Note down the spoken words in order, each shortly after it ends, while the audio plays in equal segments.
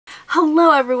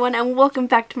Hello everyone and welcome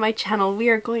back to my channel. We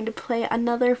are going to play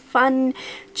another fun,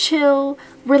 chill,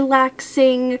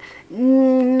 relaxing,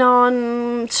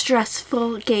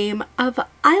 non-stressful game of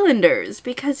Islanders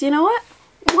because you know what?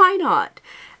 Why not?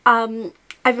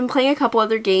 I've been playing a couple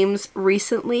other games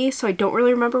recently, so I don't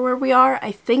really remember where we are.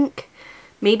 I think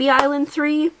maybe Island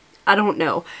 3? I don't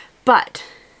know. But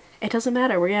it doesn't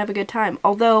matter. We're gonna have a good time.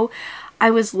 Although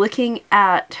I was looking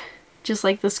at just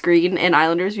like the screen in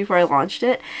Islanders before I launched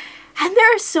it, and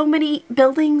there are so many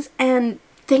buildings and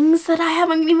things that I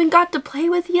haven't even got to play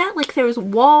with yet. Like there was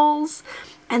walls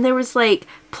and there was like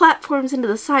platforms into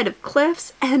the side of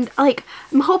cliffs, and like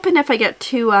I'm hoping if I get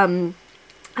to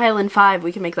Island 5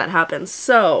 we can make that happen.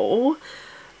 So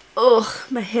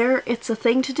my hair, it's a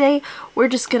thing today. We're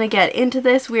just gonna get into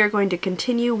this. We are going to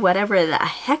continue whatever the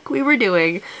heck we were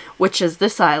doing, which is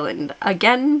this island.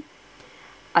 Again,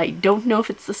 I don't know if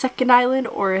it's the second island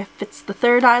or if it's the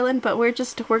third island, but we're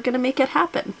gonna make it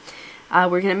happen.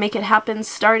 We're gonna make it happen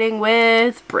starting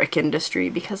with brick industry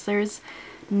because there's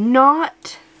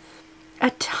not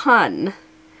a ton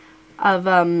of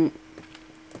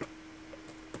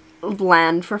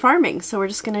land for farming. So we're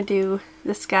just gonna do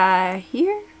this guy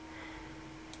here,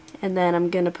 and then I'm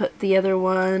gonna put the other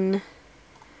one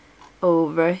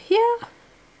over here.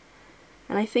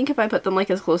 And I think if I put them like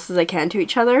as close as I can to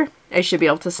each other, I should be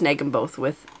able to snag them both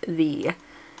with the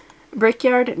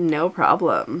brickyard, no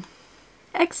problem.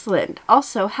 Excellent.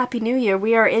 Also, Happy New Year.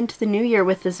 We are into the new year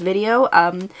with this video.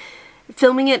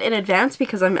 Filming it in advance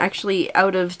because I'm actually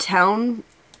out of town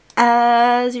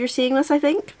as you're seeing this, I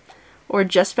think. Or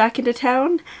just back into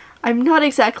town. I'm not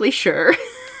exactly sure.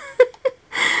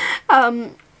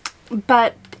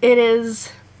 But it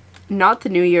is not the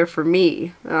new year for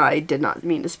me. I did not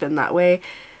mean to spin that way,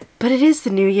 but it is the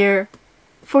new year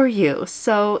for you.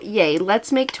 So yay,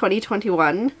 let's make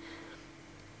 2021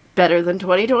 better than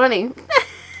 2020.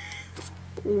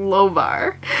 Low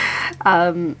bar.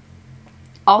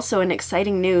 Also, in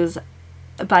exciting news,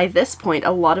 by this point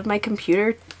a lot of my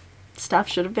computer stuff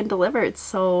should have been delivered,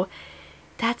 so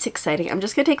that's exciting. I'm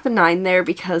just gonna take the 9 there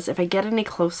because if I get any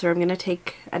closer I'm gonna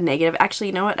take a negative. Actually,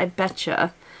 you know what, I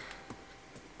betcha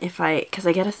because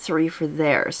I get a 3 for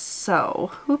there,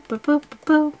 so whoop, boop, boop, boop,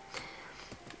 boop.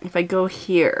 If I go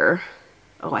here,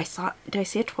 did I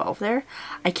see a 12 there?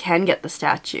 I can get the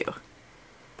statue.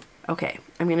 Okay,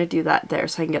 I'm gonna do that there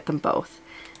so I can get them both.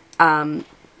 And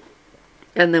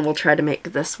then we'll try to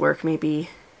make this work. Maybe,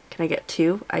 can I get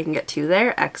 2? I can get 2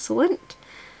 there, excellent.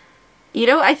 You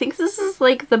know, I think this is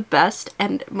like the best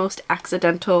and most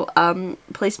accidental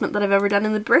placement that I've ever done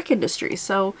in the brick industry,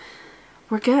 so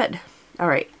we're good.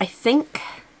 Alright, I think...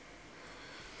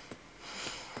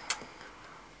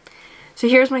 So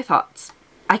here's my thoughts.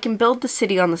 I can build the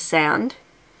city on the sand,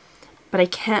 but I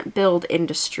can't build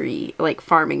industry, like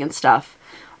farming and stuff,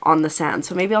 on the sand.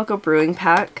 So maybe I'll go brewing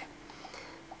pack.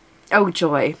 Oh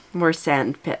joy, more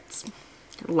sand pits.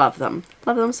 Love them.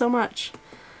 Love them so much.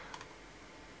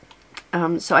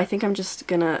 So I think I'm just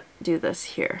gonna do this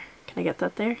here. Can I get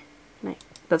that there?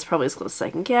 That's probably as close as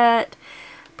I can get.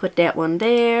 Put that one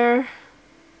there.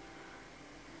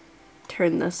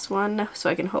 Turn this one so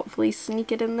I can hopefully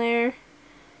sneak it in there.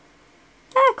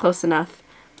 Close enough.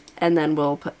 And then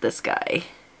we'll put this guy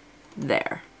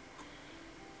there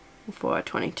for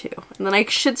 22. And then I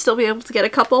should still be able to get a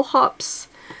couple hops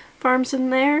farms in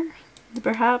there,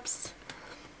 perhaps.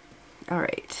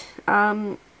 Alright.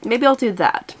 Maybe I'll do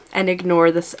that and ignore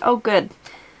this. Oh good.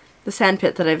 The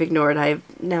sandpit that I've ignored, I've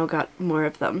now got more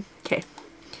of them. Okay.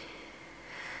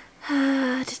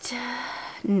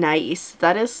 Nice.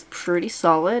 That is pretty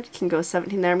solid. Can go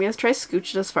 17 there. I'm going to try to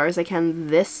scooch it as far as I can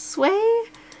this way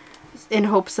in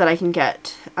hopes that I can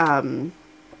get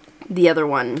the other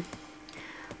one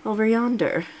over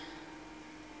yonder.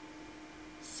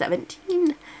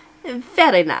 17.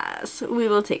 Very nice. We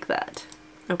will take that.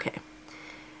 Okay.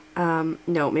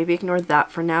 No, maybe ignore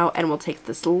that for now, and we'll take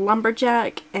this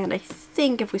lumberjack, and I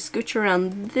think if we scooch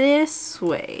around this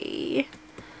way...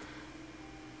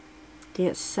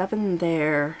 Get 7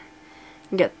 there,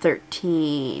 and get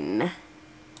 13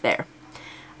 there.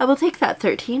 I will take that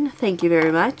 13, thank you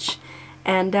very much,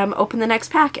 and open the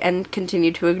next pack and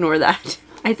continue to ignore that.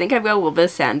 I think I've got a little bit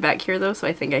of sand back here though, so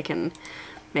I think I can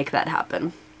make that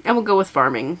happen. And we'll go with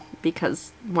farming,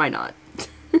 because why not?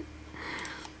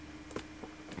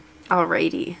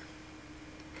 Alrighty.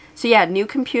 So yeah, new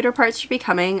computer parts should be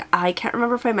coming. I can't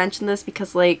remember if I mentioned this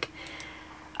because like,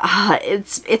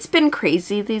 it's been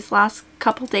crazy these last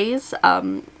couple days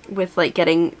with like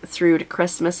getting through to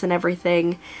Christmas and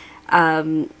everything.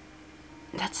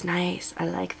 That's nice. I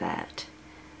like that.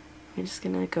 I'm just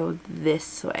gonna go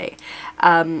this way.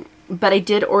 But I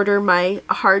did order my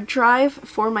hard drive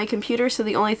for my computer, so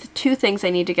the only two things I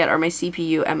need to get are my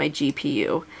CPU and my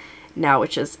GPU now,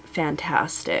 which is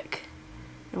fantastic.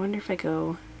 I wonder if I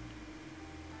go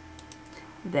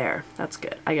there. That's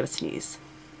good. I gotta sneeze.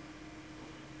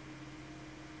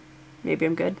 Maybe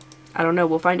I'm good. I don't know.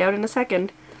 We'll find out in a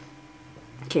second.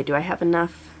 Okay, do I have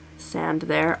enough sand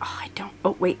there? Oh, I don't.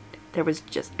 Oh, wait. There was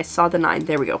just... I saw the 9.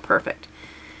 There we go. Perfect.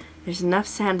 There's enough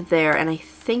sand there, and I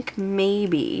think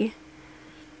maybe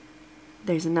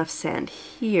there's enough sand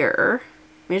here.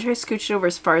 I'm going to try to scooch it over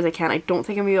as far as I can. I don't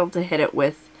think I'm going to be able to hit it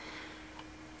with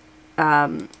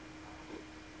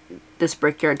this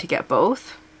brickyard to get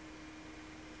both.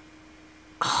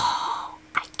 Oh,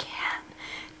 I can.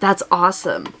 That's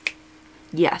awesome.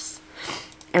 Yes.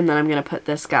 And then I'm going to put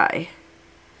this guy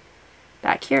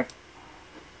back here.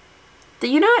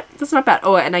 You know what? That's not bad.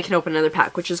 Oh, and I can open another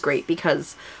pack, which is great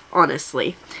because,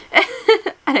 honestly,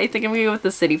 and I think I'm going to go with the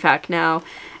city pack now,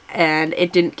 and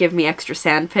it didn't give me extra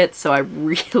sand pits, so I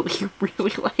really,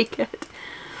 really like it.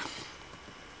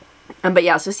 But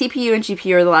yeah, so CPU and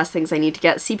GPU are the last things I need to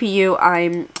get. CPU,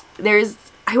 I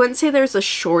wouldn't say there's a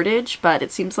shortage, but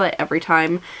it seems like every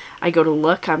time I go to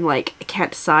look, I'm like, I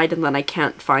can't decide, and then I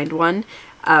can't find one.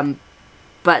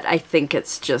 But I think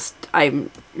it's just,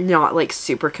 I'm not like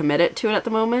super committed to it at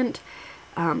the moment.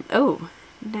 Oh,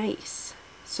 nice.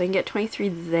 So I can get 23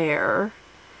 there.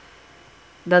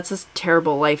 That's a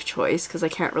terrible life choice because I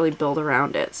can't really build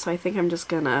around it. So I think I'm just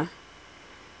gonna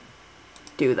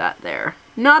do that there.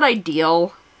 Not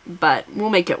ideal, but we'll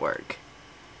make it work.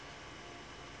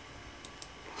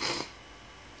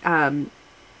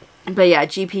 But yeah,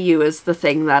 GPU is the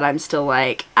thing that I'm still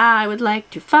like, I would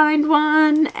like to find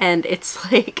one, and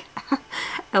it's like,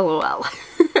 LOL.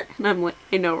 And I'm like,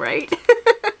 I know, right?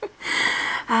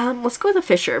 Let's go with a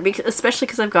Fisher, because, especially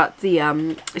because I've got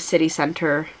the city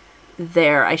center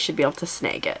there. I should be able to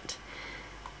snag it.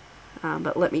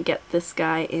 But let me get this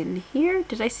guy in here.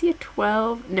 Did I see a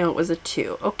 12? No, it was a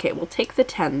 2. Okay, we'll take the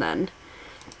 10 then.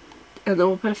 And then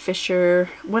we'll put a Fisher.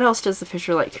 What else does the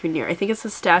Fisher like to be near? I think it's a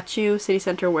statue, city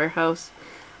center, warehouse,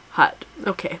 hut.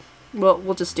 Okay, well,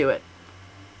 we'll just do it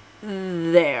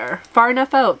there. Far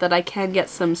enough out that I can get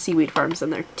some seaweed farms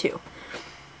in there too.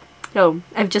 Oh,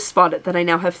 I've just spotted that I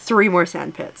now have 3 more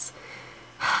sand pits.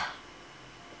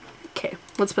 Okay,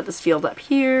 let's put this field up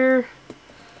here.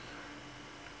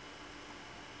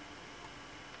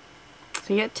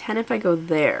 So you get 10 if I go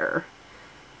there.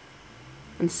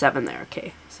 And 7 there,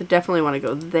 okay. So definitely want to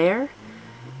go there.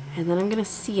 And then I'm going to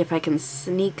see if I can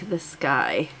sneak this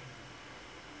guy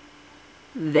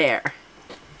there.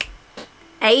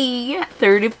 Hey,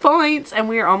 30 points! And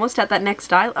we are almost at that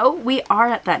next island. Oh, we are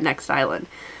at that next island.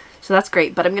 So that's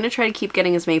great. But I'm going to try to keep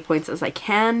getting as many points as I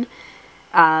can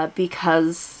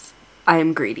because I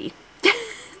am greedy.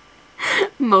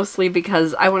 Mostly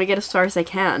because I want to get as far as I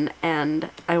can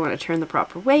and I want to turn the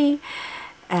proper way.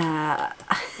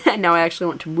 And now I actually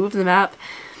want to move the map.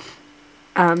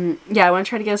 Yeah, I want to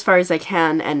try to get as far as I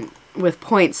can and with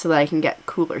points so that I can get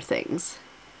cooler things.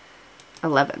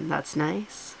 11, that's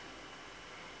nice.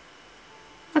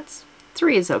 That's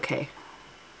 3 is okay.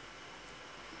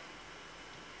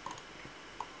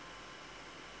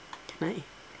 Can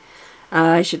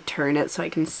I should turn it so I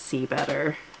can see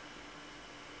better.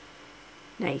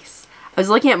 Nice. I was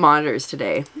looking at monitors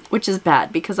today, which is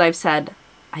bad because I've said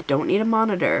I don't need a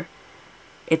monitor.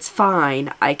 It's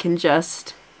fine. I can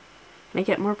just... Can I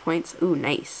get more points? Ooh,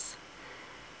 nice.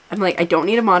 I'm like, I don't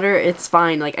need a monitor. It's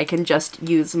fine. Like, I can just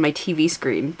use my TV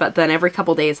screen. But then every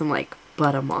couple days I'm like,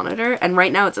 but a monitor? And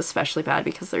right now it's especially bad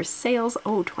because there's sales.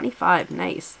 Oh, 25.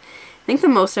 Nice. I think the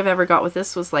most I've ever got with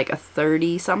this was like a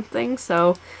 30 something.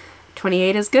 So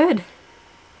 28 is good.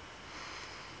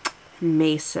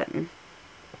 Mason.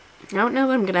 I don't know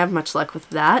that I'm going to have much luck with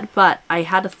that, but I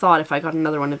had a thought if I got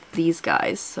another one of these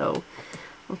guys, so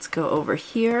let's go over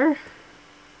here.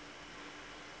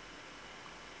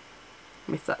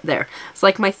 There. So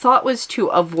like my thought was to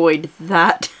avoid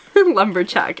that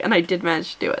lumberjack, and I did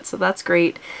manage to do it, so that's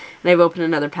great. And I've opened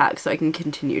another pack so I can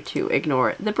continue to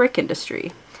ignore the brick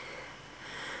industry.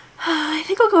 I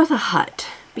think I'll go with a hut,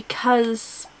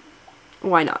 because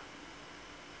why not?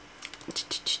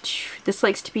 This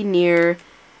likes to be near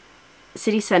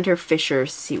city center, Fisher,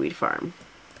 seaweed farm.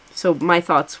 So my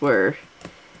thoughts were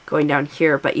going down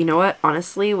here, but you know what?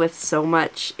 Honestly, with so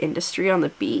much industry on the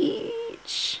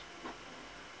beach,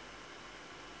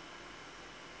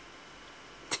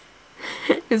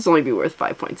 it's only be worth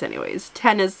 5 points anyways.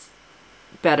 10 is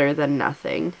better than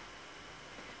nothing.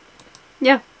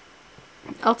 Yeah,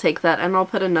 I'll take that, and I'll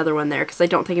put another one there because I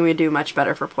don't think I'm going to do much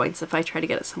better for points if I try to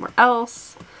get it somewhere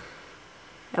else.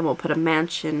 And we'll put a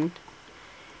mansion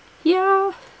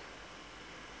here.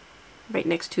 Right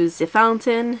next to the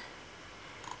fountain. And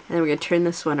then we're going to turn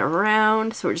this one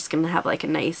around. So we're just going to have like a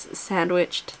nice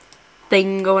sandwiched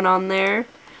thing going on there.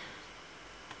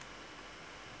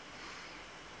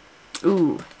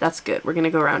 Ooh, that's good. We're going to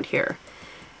go around here.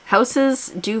 Houses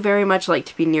do very much like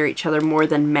to be near each other more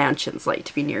than mansions like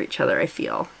to be near each other, I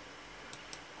feel.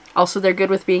 Also, they're good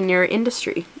with being near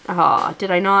industry. Ah, did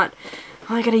I not?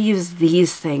 Oh, I gotta use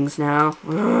these things now.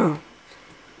 Ugh.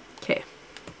 Okay.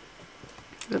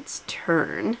 Let's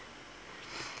turn.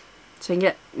 So I can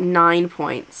get 9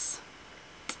 points.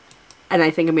 And I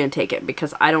think I'm going to take it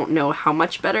because I don't know how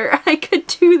much better I could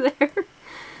do there.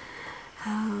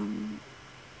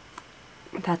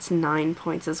 That's 9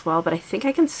 points as well, but I think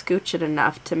I can scooch it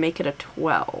enough to make it a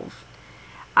 12.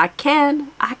 I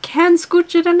can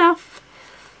scooch it enough.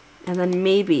 And then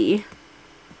maybe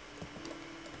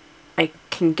I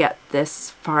can get this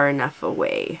far enough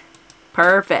away.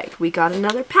 Perfect. We got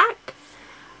another pack.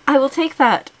 I will take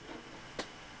that.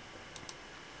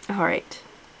 Alright.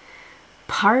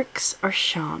 Parks or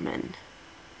shaman?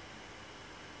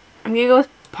 I'm gonna go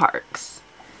with parks.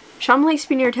 Shaman likes to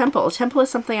be near a temple. A temple is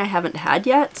something I haven't had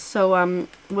yet, so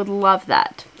would love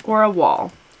that. Or a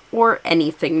wall. Or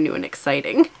anything new and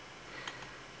exciting.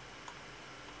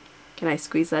 Can I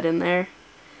squeeze that in there?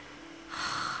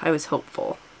 I was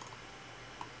hopeful.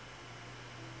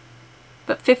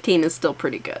 But 15 is still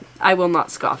pretty good. I will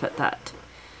not scoff at that.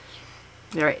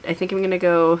 Alright, I think I'm gonna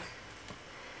go...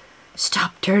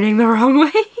 Stop turning the wrong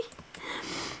way!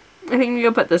 I think I'm gonna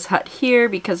go put this hut here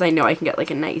because I know I can get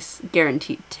like a nice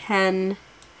guaranteed 10.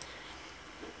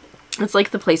 It's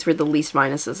like the place where the least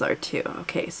minuses are too.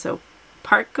 Okay, so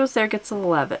park goes there, gets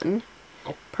 11.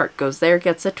 Park goes there,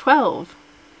 gets a 12.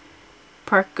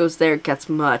 Park goes there, gets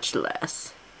much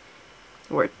less.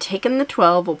 We're taking the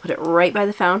 12, we'll put it right by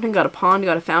the fountain. Got a pond,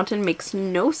 got a fountain, makes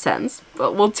no sense,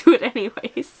 but we'll do it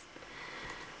anyways.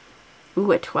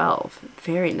 Ooh, a 12.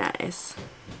 Very nice.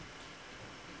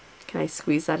 Can I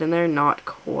squeeze that in there? Not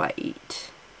quite.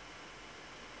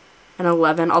 An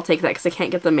 11, I'll take that because I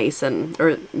can't get the mason,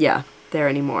 or yeah, there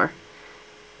anymore.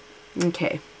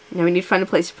 Okay, now we need to find a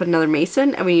place to put another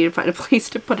mason, and we need to find a place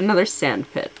to put another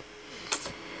sand pit.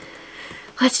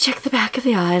 Let's check the back of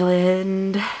the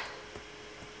island.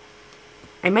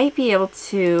 I might be able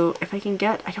to, if I can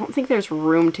get, I don't think there's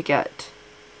room to get.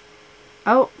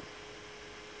 Oh.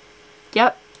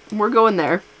 Yep, we're going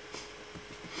there.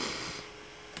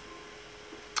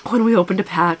 When we opened a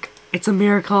pack, it's a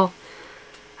miracle.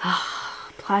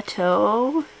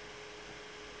 Plateau.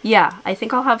 Yeah, I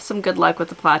think I'll have some good luck with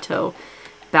the plateau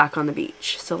back on the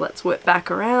beach. So let's whip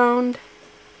back around.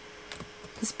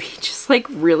 This beach is like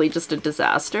really just a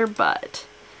disaster, but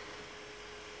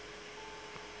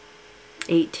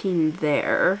 18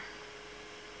 there.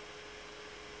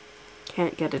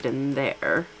 Can't get it in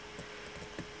there.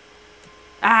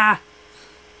 Ah!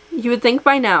 You would think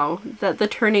by now that the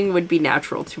turning would be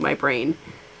natural to my brain.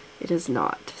 It is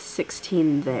not.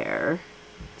 16 there.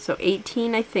 So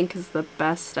 18 I think is the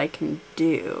best I can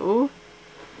do.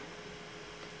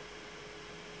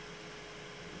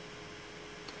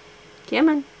 Come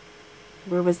on.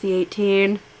 Where was the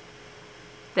 18?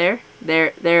 There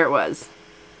it was.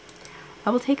 I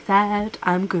will take that.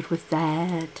 I'm good with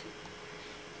that.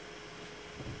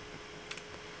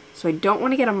 So I don't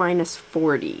want to get a minus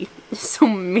 40. So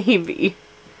maybe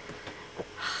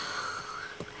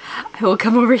I will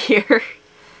come over here.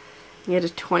 You had a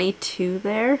 22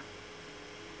 there.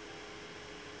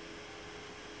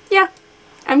 Yeah,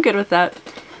 I'm good with that.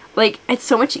 Like, it's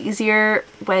so much easier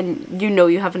when you know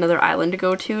you have another island to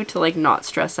go to like not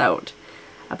stress out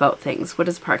about things. What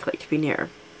does the park like to be near?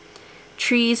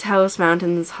 Trees, house,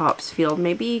 mountains, hops, field.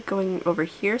 Maybe going over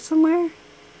here somewhere?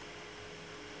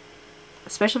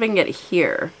 Especially if I can get it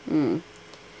here.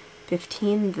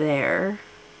 15 there.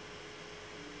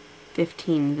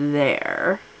 15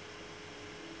 there.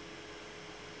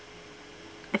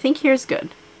 I think here's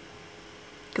good.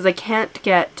 Because I can't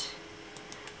get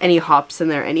any hops in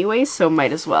there anyway, so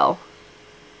might as well.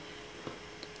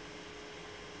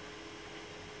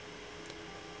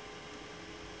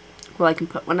 Well, I can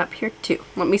put one up here too.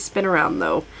 Let me spin around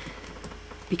though,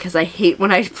 because I hate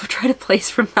when I try to place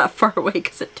from that far away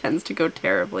because it tends to go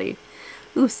terribly.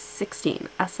 Ooh, 16.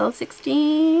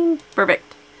 SL16.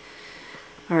 Perfect.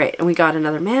 Alright, and we got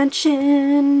another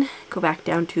mansion. Go back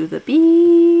down to the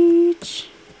beach.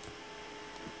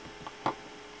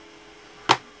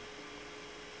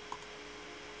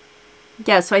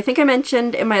 Yeah, so I think I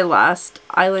mentioned in my last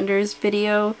Islanders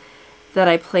video that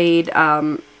I played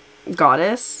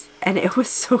Goddess, and it was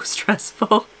so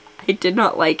stressful. I did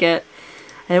not like it.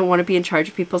 I didn't want to be in charge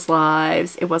of people's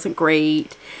lives. It wasn't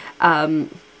great. Oh,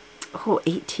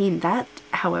 18. That,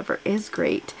 however, is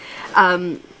great.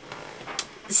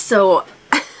 So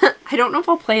I don't know if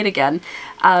I'll play it again.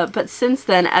 But since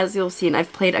then, as you'll see,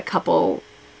 I've played a couple.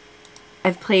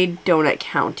 I've played Donut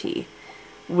County,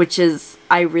 which is,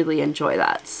 I really enjoy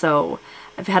that. So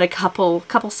I've had a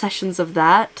couple sessions of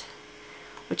that,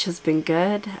 which has been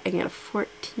good. I get a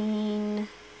 14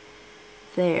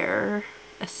 there,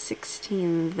 a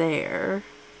 16 there,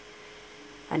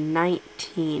 a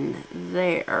 19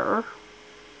 there,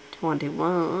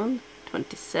 21,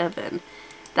 27.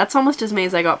 That's almost as many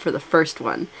as I got for the first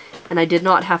one, and I did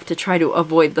not have to try to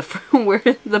avoid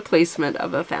the placement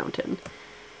of a fountain.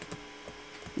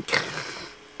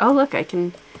 Oh look, I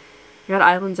got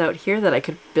islands out here that I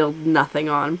could build nothing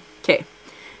on. Okay,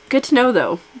 good to know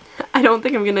though. I don't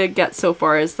think I'm gonna get so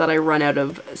far as that I run out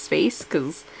of space,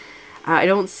 because I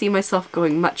don't see myself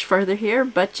going much farther here,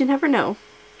 but you never know.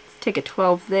 Let's take a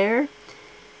 12 there.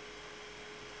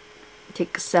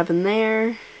 Take a 7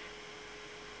 there.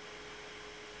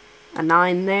 A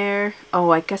 9 there.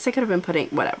 Oh, I guess I could have been putting,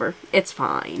 whatever. It's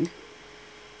fine.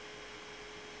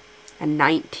 A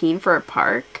 19 for a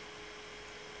park.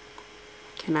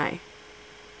 Can I?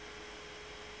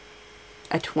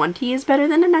 A 20 is better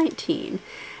than a 19.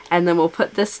 And then we'll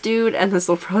put this dude, and this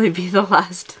will probably be the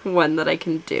last one that I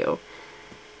can do.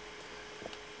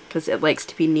 Because it likes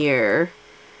to be near.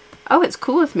 Oh, it's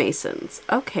cool with masons.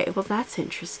 Okay, well that's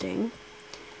interesting.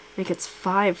 I think it's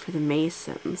 5 for the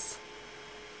masons.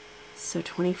 So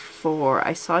 24.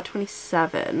 I saw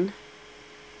 27.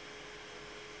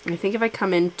 I think if I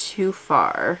come in too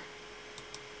far,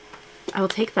 I will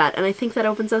take that. And I think that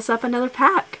opens us up another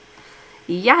pack.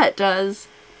 Yeah, it does.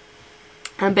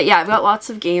 But yeah, I've got lots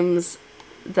of games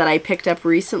that I picked up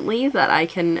recently that I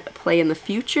can play in the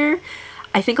future.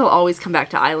 I think I'll always come back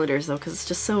to Islanders though, because it's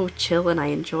just so chill and I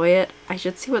enjoy it. I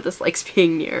should see what this likes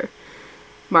being near.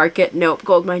 Market, nope.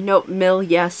 Gold mine, nope. Mill,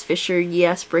 yes. Fisher,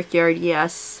 yes. Brickyard,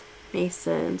 yes.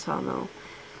 Mason, sawmill.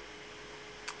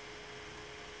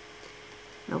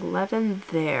 11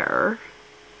 there.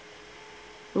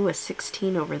 Ooh, a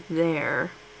 16 over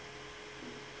there.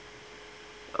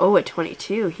 Oh, a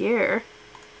 22 here.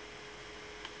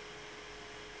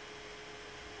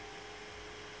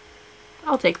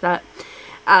 I'll take that.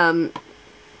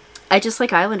 I just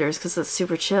like Islanders because it's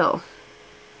super chill.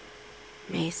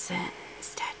 Mason,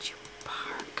 Statue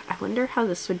Park. I wonder how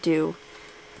this would do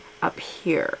up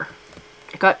here.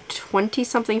 I got 20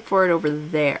 something for it over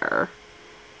there.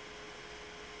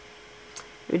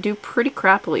 It would do pretty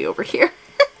crappily over here.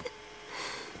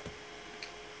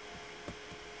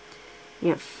 You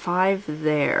get 5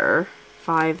 there,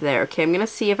 5 there. Okay, I'm gonna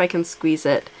see if I can squeeze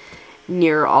it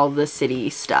near all the city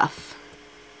stuff.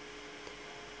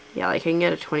 Yeah, like I can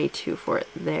get a 22 for it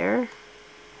there.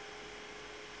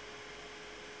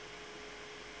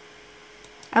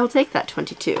 I will take that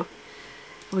 22.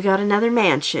 We got another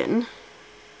mansion.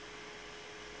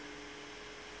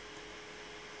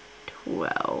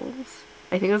 12.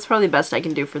 I think that's probably the best I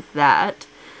can do for that.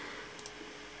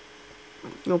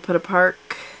 We'll put a park.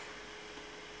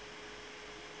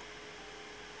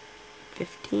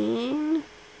 15.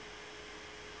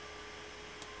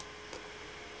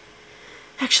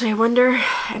 Actually, I wonder,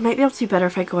 I might be able to do better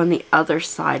if I go on the other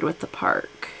side with the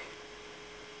park.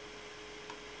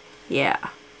 Yeah,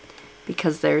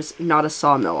 because there's not a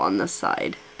sawmill on this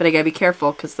side. But I gotta be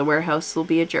careful because the warehouse will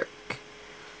be a jerk.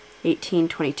 18,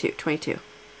 22, 22.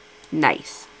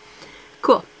 Nice.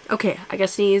 Cool. Okay, I gotta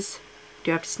sneeze.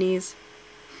 Do I have to sneeze?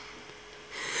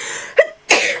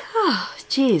 Oh,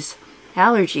 jeez.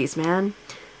 Allergies, man.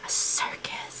 A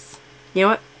circus. You know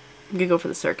what? I'm gonna go for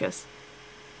the circus.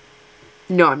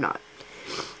 No, I'm not.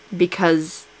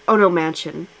 Because, oh no,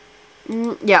 mansion.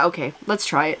 Yeah, okay, let's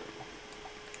try it.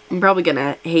 I'm probably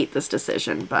gonna hate this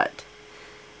decision, but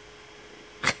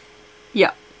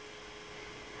yeah.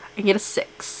 I can get a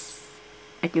 6.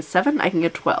 I can get 7, I can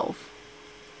get 12.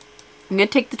 I'm gonna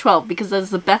take the 12 because that is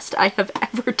the best I have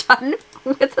ever done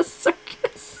with a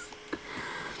circus.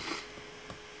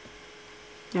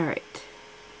 Alright.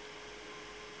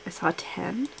 I saw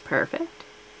 10. Perfect.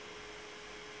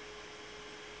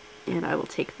 And I will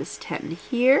take this 10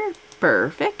 here.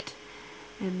 Perfect.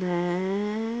 And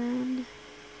then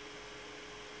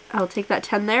I'll take that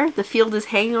 10 there. The field is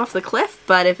hanging off the cliff,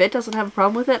 but if it doesn't have a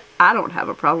problem with it, I don't have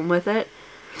a problem with it.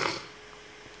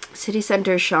 City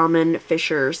Center, Shaman,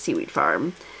 Fisher, Seaweed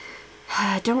Farm.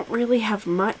 I don't really have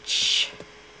much,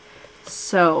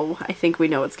 so I think we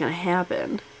know what's going to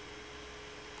happen.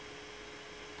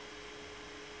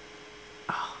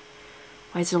 Oh,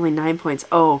 why is it only 9 points?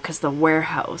 Oh, because the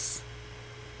warehouse.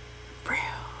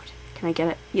 Can I get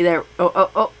it? You there? Oh, oh,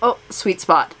 oh, oh, sweet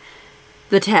spot.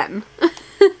 The 10.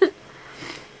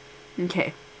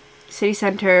 Okay. City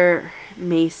center,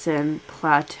 Mason,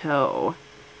 plateau,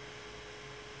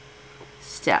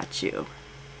 statue.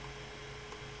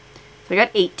 So I got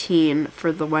 18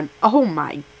 for the one. Oh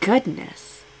my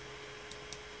goodness.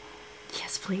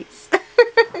 Yes, please.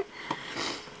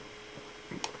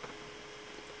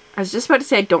 I was just about to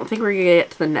say I don't think we're going to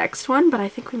get to the next one, but I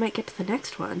think we might get to the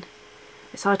next one.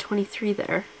 I saw a 23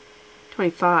 there.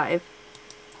 25.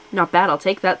 Not bad, I'll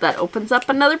take that. That opens up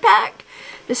another pack.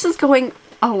 This is going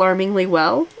alarmingly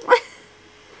well.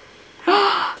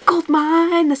 Gold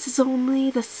mine! This is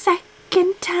only the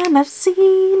second time I've seen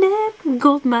it.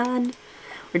 Gold mine.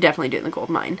 We're definitely doing the gold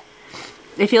mine.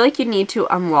 I feel like you need to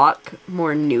unlock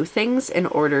more new things in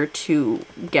order to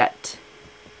get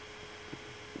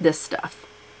this stuff.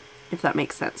 If that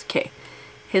makes sense. Okay.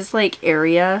 His, like,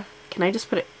 area... Can I just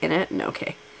put it in it? No,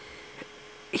 okay.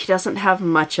 He doesn't have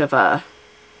much of a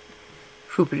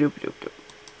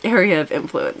area of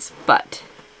influence, but...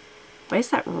 Why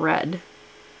is that red?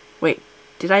 Wait,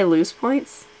 did I lose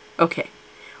points? Okay.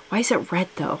 Why is it red,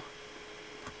 though?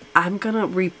 I'm gonna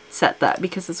reset that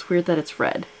because it's weird that it's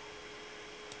red.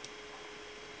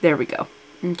 There we go.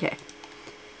 Okay.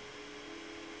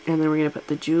 And then we're gonna put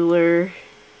the jeweler...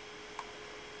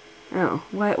 Oh,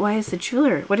 why is the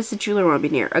jeweler? What does the jeweler want to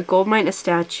be near? A gold mine, a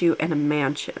statue, and a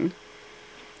mansion.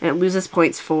 And it loses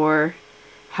points for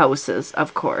houses,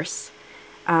 of course.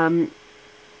 I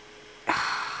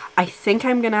think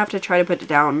I'm going to have to try to put it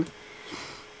down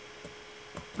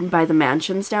by the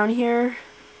mansions down here.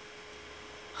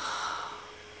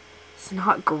 It's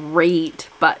not great,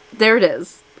 but there it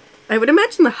is. I would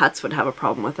imagine the huts would have a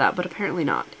problem with that, but apparently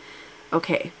not.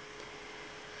 Okay.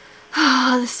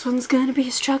 This one's gonna be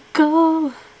a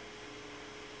struggle.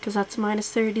 Because that's a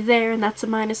minus 30 there, and that's a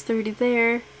minus 30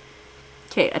 there.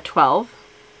 Okay, a 12.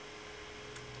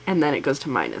 And then it goes to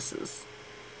minuses.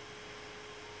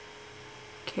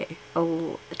 Okay,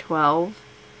 a 12.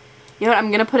 You know what,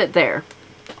 I'm gonna put it there.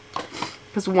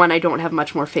 Because one, I don't have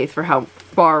much more faith for how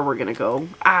far we're gonna go.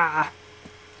 Ah!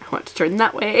 I want to turn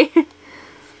that way.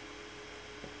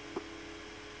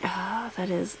 That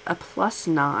is a plus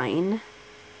 9.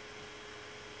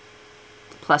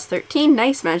 Plus 13.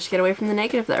 Nice. Managed to get away from the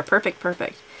negative there. Perfect,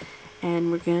 perfect.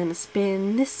 And we're gonna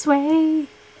spin this way.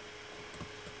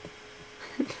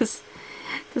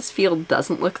 This field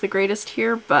doesn't look the greatest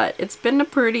here, but it's been a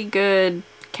pretty good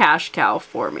cash cow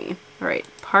for me. Alright,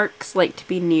 parks like to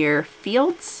be near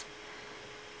fields.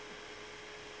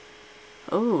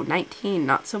 Oh, 19.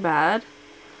 Not so bad.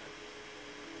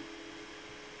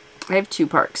 I have 2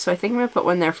 parks, so I think I'm gonna put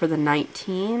one there for the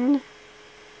 19.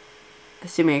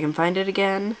 Assuming I can find it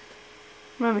again.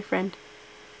 Come on, my friend.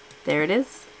 There it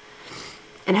is.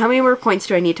 And how many more points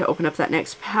do I need to open up that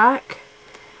next pack?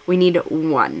 We need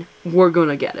 1. We're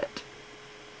gonna get it.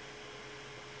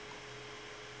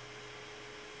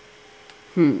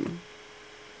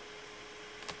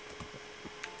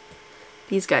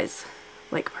 These guys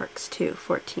like parks too.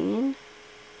 14.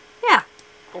 Yeah.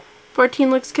 14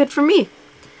 looks good for me.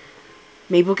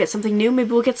 Maybe we'll get something new.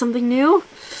 Maybe we'll get something new.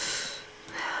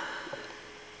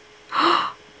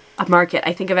 A market.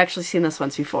 I think I've actually seen this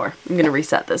once before. I'm going to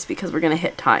reset this because we're going to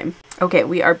hit time. Okay,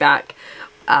 we are back.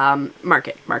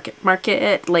 Market.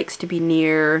 Market likes to be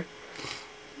near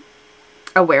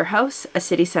a warehouse, a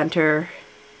city center.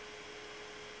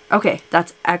 Okay,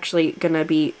 that's actually going to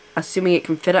be, assuming it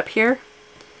can fit up here.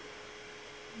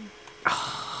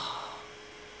 Oh.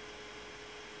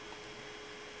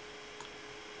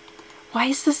 Why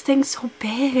is this thing so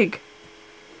big?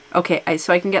 Okay,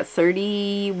 so I can get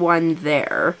 31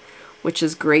 there, which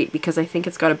is great because I think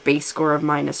it's got a base score of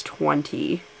minus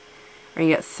 20. I can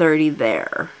get 30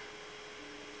 there.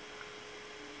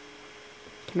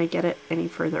 Can I get it any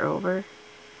further over?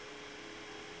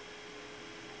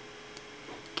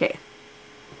 Okay.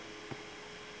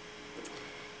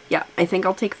 Yeah, I think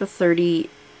I'll take the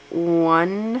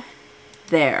 31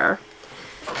 there.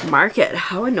 Market,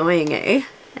 how annoying, eh?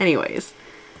 Anyways.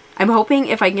 I'm hoping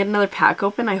if I can get another pack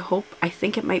open, I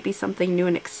think it might be something new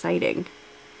and exciting.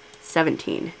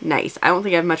 17. Nice. I don't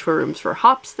think I have much more rooms for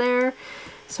hops there,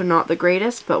 so not the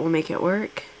greatest, but we'll make it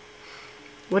work.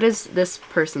 What is this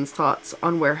person's thoughts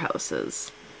on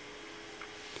warehouses?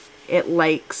 It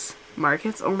likes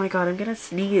markets. Oh my god, I'm gonna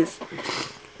sneeze.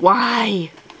 Why?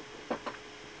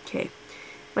 Okay.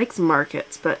 Likes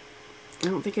markets, but I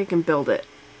don't think I can build it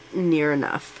near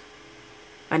enough.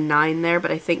 A 9 there,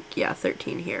 but I think, yeah,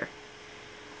 13 here.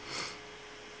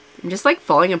 I'm just like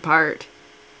falling apart.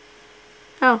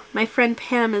 Oh, my friend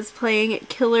Pam is playing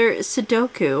Killer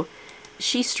Sudoku.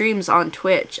 she streams on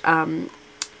Twitch.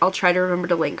 I'll try to remember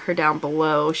to link her down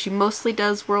below. She mostly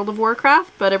does World of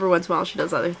Warcraft, but every once in a while she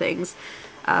does other things.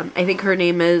 I think her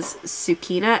name is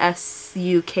Sukena,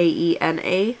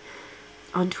 S-U-K-E-N-A,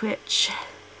 on Twitch.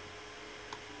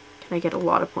 Can I get a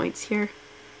lot of points here?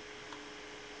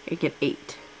 I get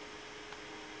 8.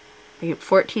 I get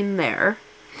 14 there.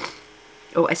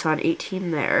 Oh, I saw an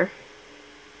 18 there.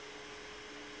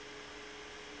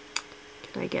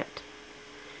 Can I get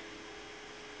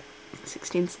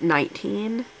 16,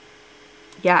 19?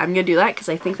 Yeah, I'm gonna do that because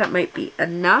I think that might be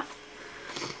enough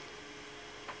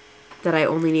that I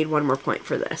only need 1 more point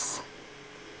for this.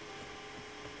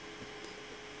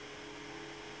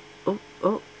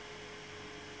 Oh,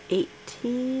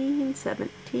 18,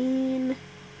 17.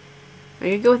 I'm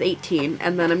gonna go with 18,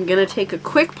 and then I'm gonna take a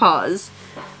quick pause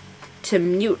to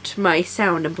mute my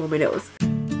sound and blow my nose.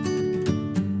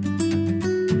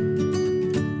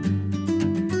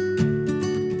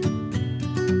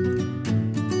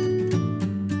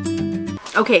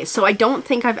 Okay, so I don't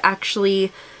think I've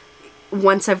actually,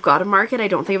 once I've got a market, I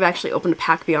don't think I've actually opened a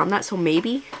pack beyond that, so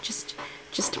maybe, just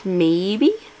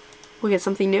maybe, we'll get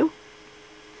something new.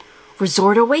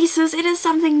 Resort Oasis, it is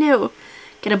something new!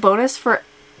 Get a bonus for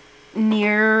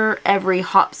near every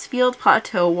hops field,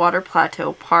 plateau, water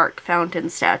plateau, park, fountain,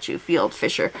 statue, field,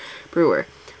 fisher, brewer.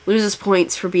 Loses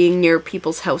points for being near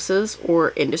people's houses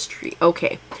or industry.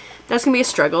 Okay, that's gonna be a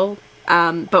struggle,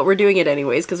 but we're doing it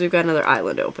anyways because we've got another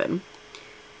island open.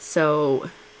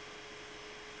 So,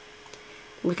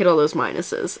 look at all those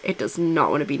minuses. It does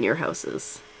not want to be near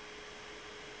houses.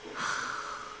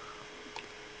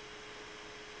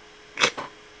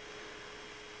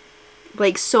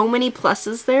 Like, so many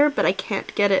pluses there, but I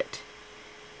can't get it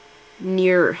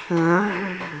near.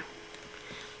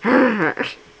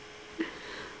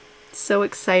 So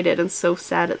excited and so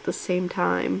sad at the same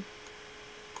time.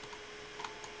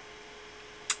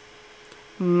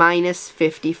 Minus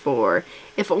 54.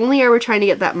 If only I were trying to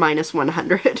get that minus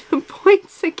 100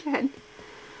 points again.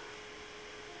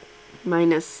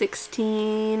 Minus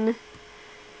 16.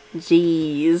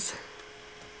 Jeez.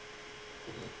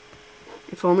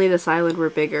 If only this island were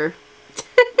bigger.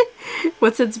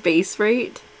 What's its base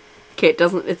rate? Okay, it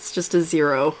doesn't, it's just a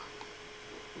 0.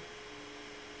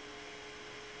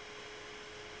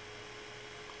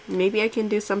 Maybe I can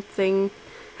do something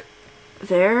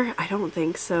there? I don't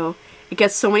think so. It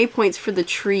gets so many points for the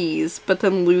trees, but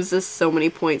then loses so many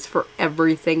points for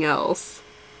everything else.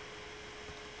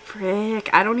 Frick,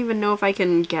 I don't even know if I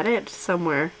can get it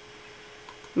somewhere.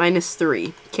 Minus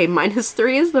 3. Okay, minus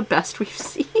 3 is the best we've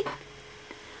seen.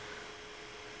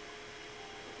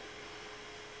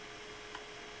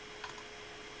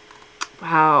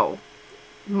 Wow.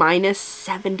 Minus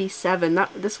 77.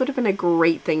 This would have been a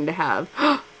great thing to have.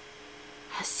 A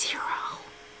 0.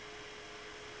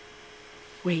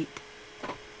 Wait.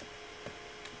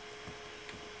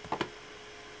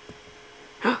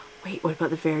 Wait, what about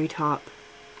the very top?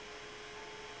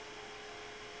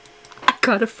 I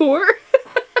got a 4.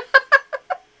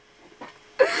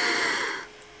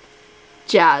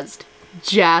 Jazzed.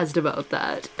 Jazzed about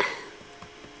that.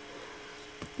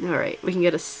 Alright, we can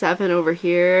get a 7 over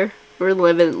here. We're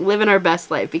living our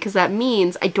best life, because that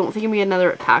means I don't think I'm going to get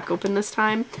another pack open this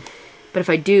time. But if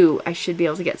I do, I should be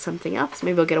able to get something else.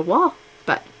 Maybe I'll get a wall.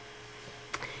 But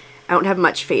I don't have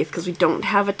much faith because we don't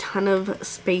have a ton of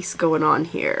space going on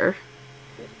here.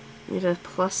 We need a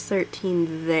plus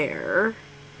 13 there.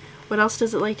 What else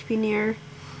does it like to be near?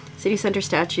 City center,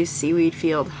 statues, seaweed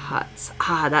field, huts.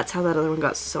 Ah, that's how that other one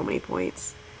got so many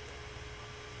points.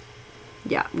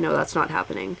 Yeah, no, that's not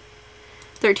happening.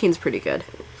 13's pretty good.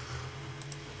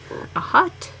 A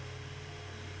hut.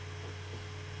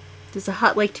 Does a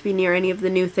hut like to be near any of the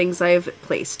new things I've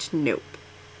placed? Nope.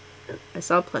 I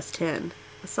saw plus 10.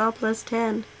 I saw plus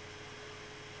 10.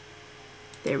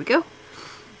 There we go.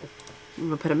 I'm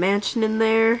gonna put a mansion in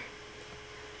there.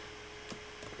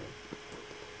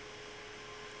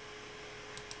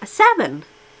 A 7.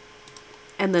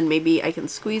 And then maybe I can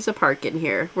squeeze a park in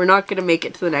here. We're not gonna make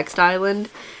it to the next island.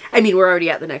 I mean, we're already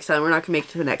at the next island. We're not gonna make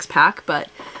it to the next pack, but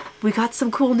we got some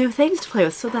cool new things to play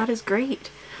with, so that is great.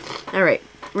 Alright,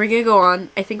 we're gonna go on.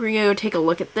 I think we're gonna go take a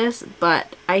look at this,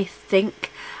 but I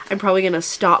think I'm probably gonna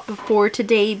stop for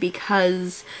today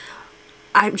because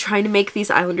I'm trying to make these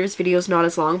Islanders videos not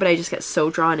as long, but I just get so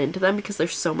drawn into them because they're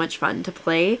so much fun to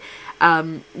play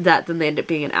that then they end up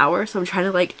being an hour. So I'm trying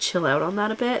to like chill out on that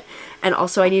a bit. And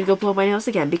also I need to go blow my nose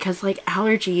again because like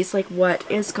allergies, like what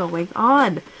is going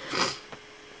on?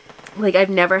 Like I've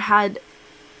never had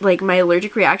like my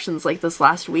allergic reactions like this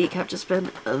last week have just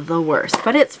been the worst,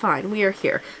 but it's fine. We are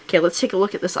here. Okay, let's take a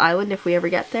look at this island if we ever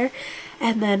get there,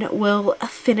 and then we'll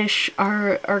finish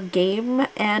our game,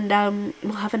 and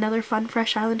we'll have another fun,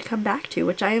 fresh island to come back to,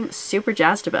 which I am super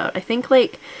jazzed about. I think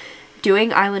like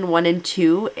doing island 1 and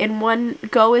 2 in one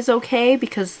go is okay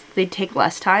because they take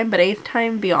less time, but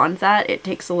anytime beyond that, it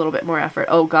takes a little bit more effort.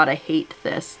 Oh god, I hate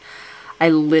this. I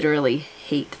literally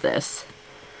hate this.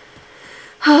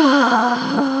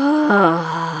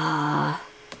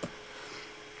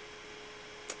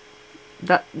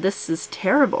 This is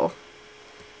terrible.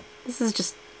 This is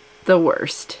just the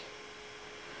worst.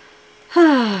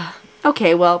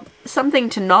 Okay, well, something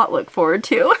to not look forward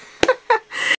to.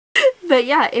 But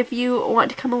yeah, if you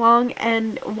want to come along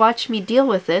and watch me deal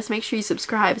with this, make sure you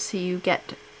subscribe so you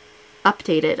get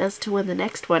updated as to when the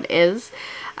next one is.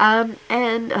 Yeah.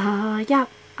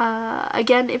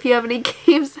 Again, if you have any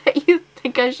games that you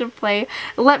think I should play,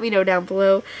 let me know down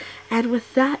below. And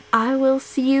with that, I will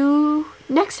see you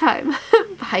next time.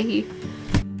 Bye.